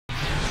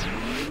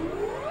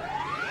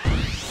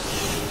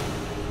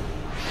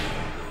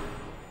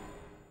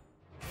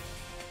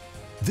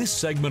This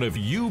segment of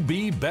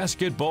UB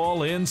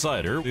Basketball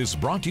Insider is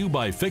brought to you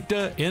by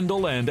Fichte,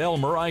 Indel, and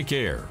Elmer Eye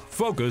Care.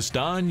 Focused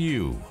on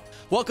you.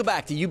 Welcome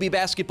back to UB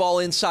Basketball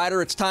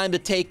Insider. It's time to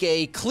take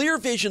a clear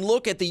vision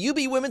look at the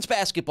UB women's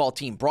basketball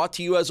team, brought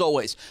to you as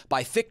always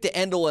by Fichte,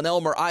 Indel, and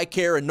Elmer Eye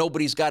Care, and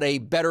nobody's got a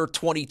better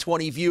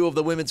 2020 view of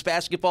the women's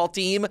basketball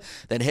team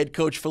than head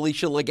coach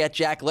Felisha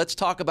Legette-Jack. Let's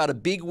talk about a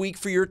big week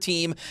for your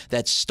team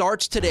that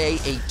starts today,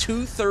 a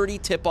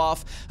 2:30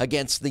 tip-off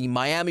against the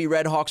Miami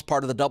Redhawks,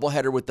 part of the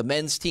doubleheader with the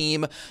men's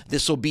team.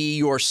 This will be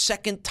your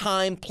second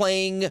time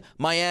playing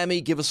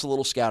Miami. Give us a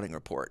little scouting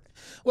report.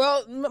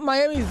 Well,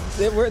 Miami,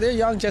 they're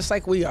young just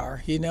like we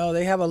are. You know,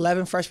 they have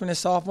 11 freshmen and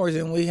sophomores,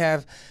 and we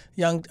have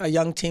a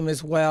young team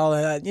as well.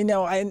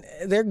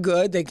 They're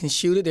good. They can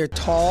shoot it. They're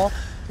tall.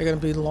 They're going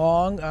to be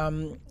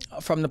long.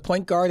 From the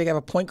point guard, they have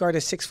a point guard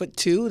that's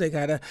 6'2". They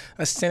got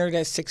a center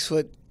that's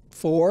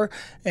 6'4",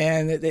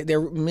 and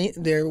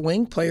their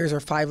wing players are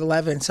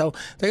 5'11". So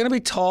they're going to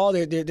be tall.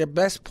 Their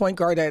best point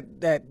guard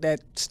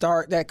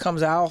that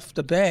comes off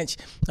the bench,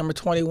 number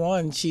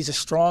 21. She's a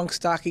strong,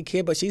 stocky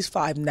kid, but she's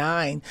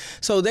 5'9".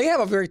 So they have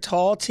a very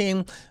tall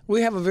team.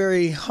 We have a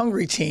very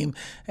hungry team,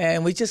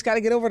 and we just got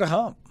to get over the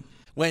hump.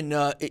 When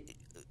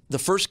the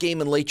first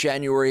game in late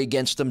January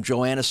against them,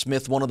 Joanna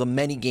Smith, one of the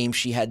many games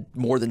she had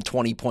more than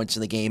 20 points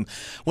in the game.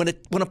 When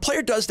a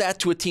player does that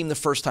to a team the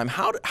first time,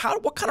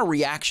 what kind of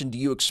reaction do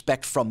you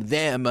expect from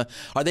them?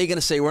 Are they going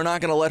to say, we're not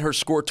going to let her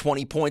score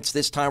 20 points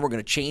this time, we're going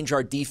to change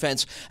our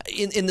defense?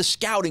 In the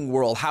scouting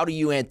world, how do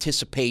you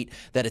anticipate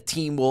that a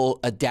team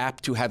will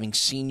adapt to having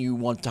seen you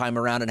one time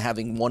around and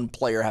having one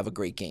player have a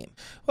great game?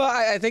 Well,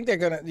 I think they're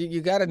going to.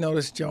 You got to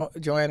notice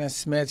Joanna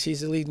Smith.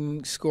 She's the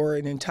leading scorer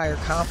in the entire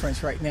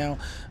conference right now.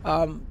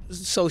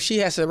 So she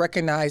has to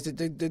recognize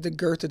the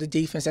girth of the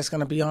defense that's going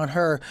to be on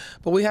her.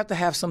 But we have to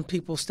have some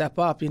people step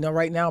up. You know,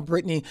 right now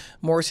Brittany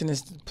Morrison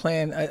is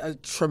playing a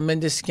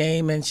tremendous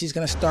game, and she's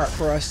going to start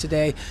for us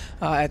today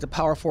at the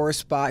power forward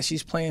spot.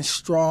 She's playing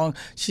strong.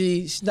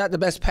 She's not the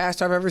best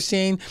passer I've ever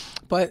seen,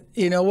 but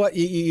you know what?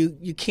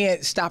 You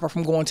can't stop her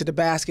from going to the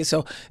basket.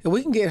 So if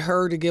we can get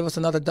her to give us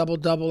another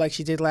double-double like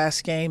she did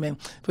last game, and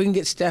if we can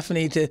get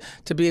Stephanie to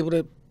be able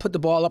to put the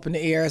ball up in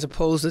the air as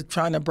opposed to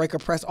trying to break a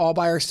press all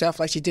by herself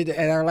like she did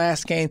at our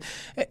last game.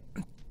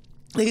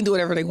 They can do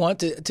whatever they want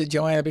to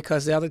Joanna,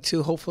 because the other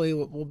two hopefully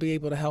will be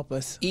able to help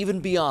us. Even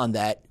beyond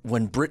that,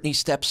 when Brittany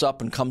steps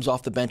up and comes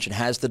off the bench and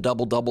has the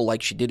double-double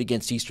like she did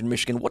against Eastern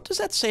Michigan, what does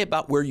that say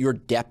about where your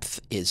depth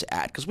is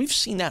at? Because we've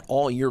seen that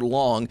all year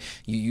long.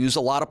 You use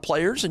a lot of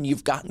players, and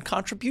you've gotten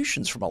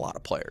contributions from a lot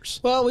of players.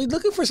 Well, we're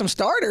looking for some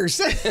starters.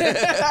 It's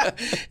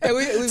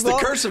the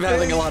curse of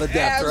having a lot of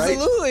depth, right?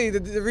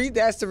 Absolutely.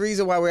 That's the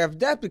reason why we have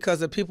depth, because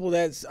the people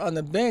that's on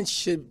the bench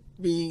should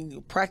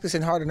be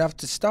practicing hard enough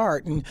to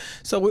start. And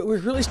so we're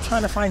really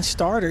trying to find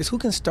starters. Who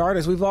can start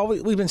us? We've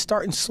been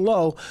starting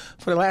slow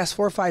for the last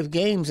 4 or 5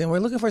 games, and we're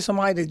looking for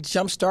somebody to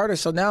jump start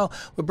us. So now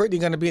with Brittany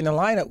going to be in the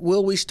lineup,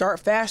 will we start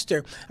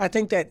faster? I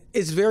think that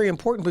is very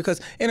important, because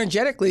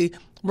energetically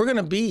we're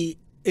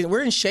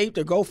in shape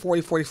to go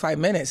 40, 45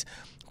 minutes.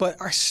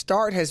 But our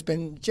start has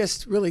been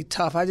just really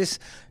tough.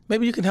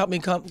 Maybe you can help me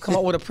come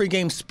up with a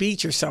pregame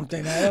speech or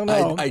something. I don't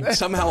know.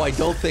 Somehow I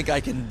don't think I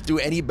can do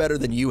any better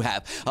than you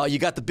have. You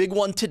got the big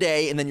one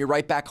today, and then you're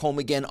right back home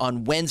again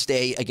on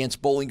Wednesday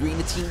against Bowling Green,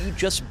 the team you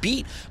just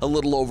beat a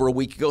little over a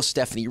week ago.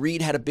 Stephanie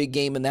Reed had a big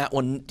game in that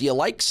one. Do you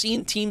like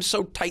seeing teams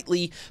so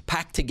tightly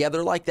packed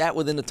together like that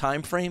within a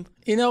time frame?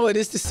 You know, it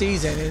is the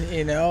season, and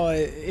you know,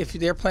 if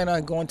they're planning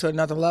on going to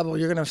another level,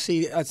 you're going to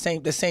see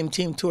the same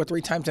team 2 or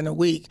 3 times in a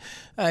week,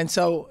 and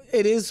so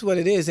it is what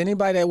it is.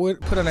 Anybody that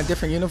would put on a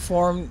different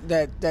uniform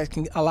that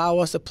can allow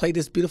us to play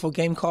this beautiful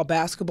game called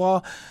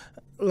basketball,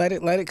 let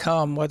it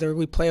come. Whether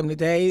we play them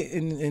today,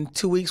 in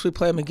 2 weeks we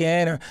play them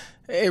again, or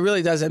it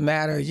really doesn't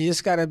matter. You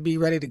just got to be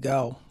ready to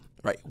go.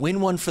 Right. Win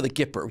one for the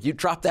Gipper. You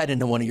dropped that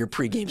into one of your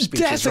pregame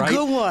speeches, That's right? a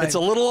good one. It's a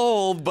little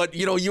old, but,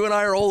 you know, you and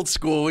I are old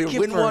school. We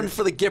win one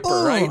for the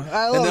Gipper, right?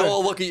 And they'll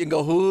all look at you and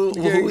go, who's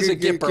a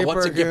Gipper?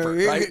 What's a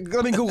Gipper, right?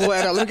 Let me Google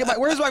that. Let me get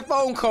where's my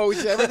phone,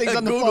 Coach? Everything's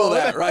on the phone. Google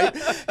that, right?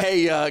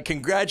 Hey,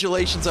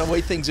 congratulations on the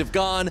way things have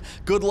gone.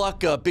 Good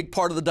luck. A big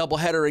part of the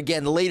doubleheader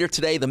again later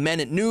today, the men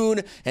at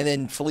noon, and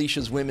then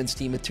Felisha's women's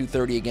team at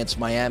 2:30 against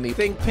Miami.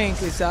 Think Pink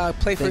is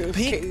play for Think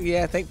Pink?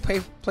 Yeah,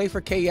 play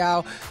for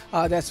KYAL.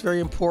 That's very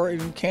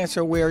important. Cancer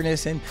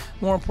awareness, and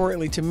more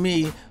importantly to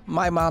me,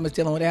 my mom is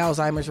dealing with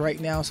Alzheimer's right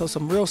now, so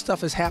some real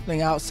stuff is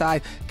happening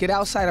outside. Get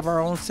outside of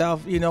our own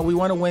self. You know, we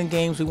want to win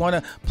games. We want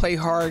to play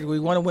hard. We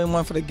want to win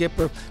one for the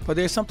Gipper, but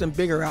there's something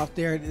bigger out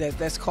there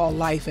that's called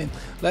life, and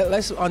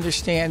let's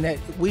understand that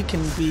we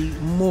can be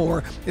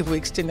more if we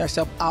extend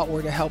ourselves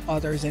outward to help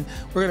others. And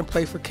we're going to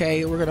play for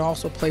K. We're going to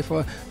also play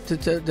for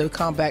to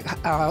combat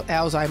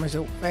Alzheimer's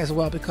as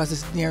well, because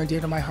it's near and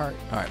dear to my heart.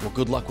 All right. Well,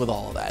 good luck with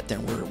all of that.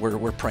 Then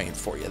we're praying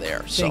for you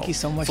there. Thank you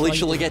so much.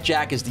 Felisha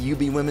Legette-Jack is the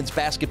UB women's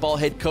basketball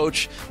head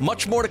coach.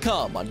 Much more to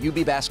come on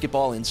UB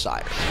Basketball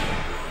Insider.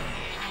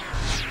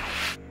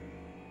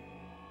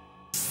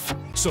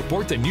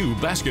 Support the new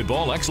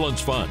Basketball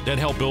Excellence Fund and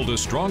help build a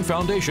strong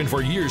foundation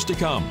for years to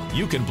come.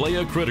 You can play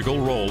a critical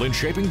role in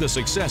shaping the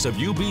success of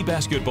UB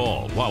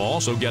basketball while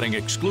also getting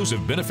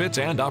exclusive benefits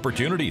and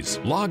opportunities.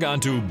 Log on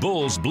to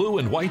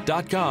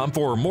bullsblueandwhite.com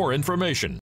for more information.